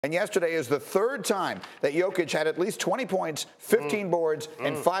And yesterday is the third time that Jokic had at least 20 points, 15 boards,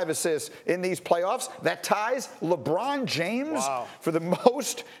 and 5 assists in these playoffs. That ties LeBron James for the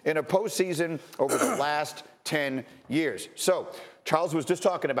most in a postseason over the last 10 years. So Charles was just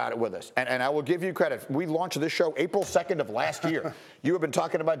talking about it with us, and I will give you credit. We launched this show April 2nd of last year. You have been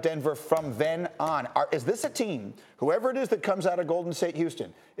talking about Denver from then on. Is this a team, whoever it is that comes out of Golden State,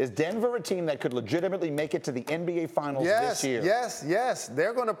 Houston, is Denver a team that could legitimately make it to the NBA Finals this year? Yes.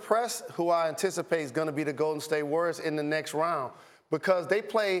 They're going to press who I anticipate is going to be the Golden State Warriors in the next round because they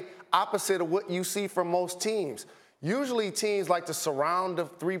play opposite of what you see from most teams. Usually teams like to surround the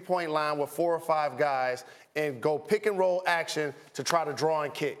three-point line with 4 or 5 guys and go pick and roll action to try to draw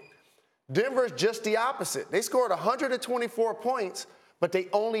and kick. Denver's just the opposite. They scored 124 points, but they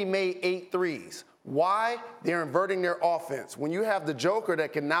only made 8 threes. Why? They're inverting their offense. When you have the Joker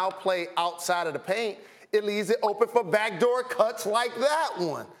that can now play outside of the paint, it leaves it open for backdoor cuts like that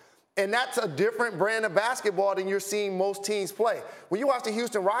one. And that's a different brand of basketball than you're seeing most teams play. When you watch the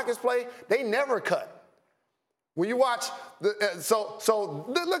Houston Rockets play, they never cut. When you watch, look,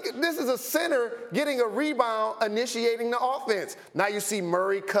 this is a center getting a rebound, initiating the offense. Now you see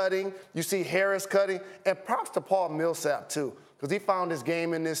Murray cutting, you see Harris cutting, and props to Paul Millsap too, because he found his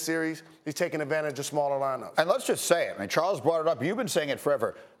game in this series. He's taking advantage of smaller lineups. And let's just say it. I mean, Charles brought it up. You've been saying it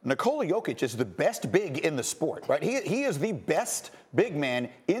forever. Nikola Jokic is the best big in the sport, right? He is the best big man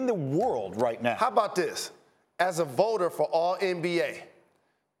in the world right now. How about this? As a voter for All NBA,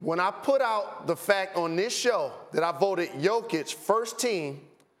 when I put out the fact on this show that I voted Jokic first team,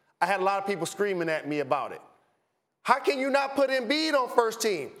 I had a lot of people screaming at me about it. How can you not put Embiid on first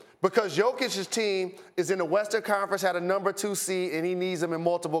team? Because Jokic's team is in the Western Conference, had a number 2 seed, and he needs them in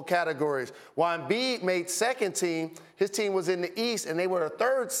multiple categories. While Embiid made second team, his team was in the East, and they were a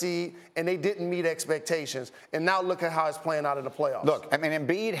 3rd seed, and they didn't meet expectations. And now look at how it's playing out in the playoffs. Look, I mean,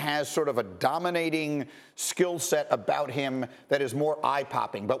 Embiid has sort of a dominating skill set about him that is more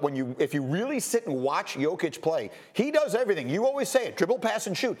eye-popping. But if you really sit and watch Jokic play, he does everything. You always say it, dribble, pass,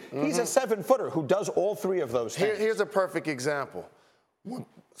 and shoot. He's a 7-footer who does all 3 of those things. Here's a perfect example.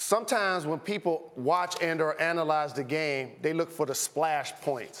 Sometimes when people watch and or analyze the game, they look for the splash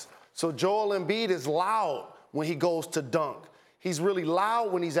points. So Joel Embiid is loud when he goes to dunk. He's really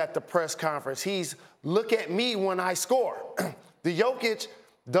loud when he's at the press conference. He's, look at me when I score. The Jokic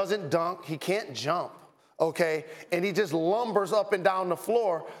doesn't dunk. He can't jump, okay? And he just lumbers up and down the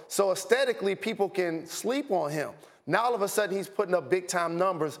floor. So aesthetically, people can sleep on him. Now all of a sudden he's putting up big-time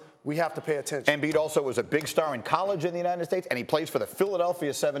numbers. We have to pay attention. Embiid also was a big star in college in the United States, and he plays for the Philadelphia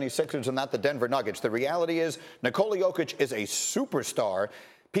 76ers and not the Denver Nuggets. The reality is Nikola Jokic is a superstar.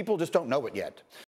 People just don't know it yet.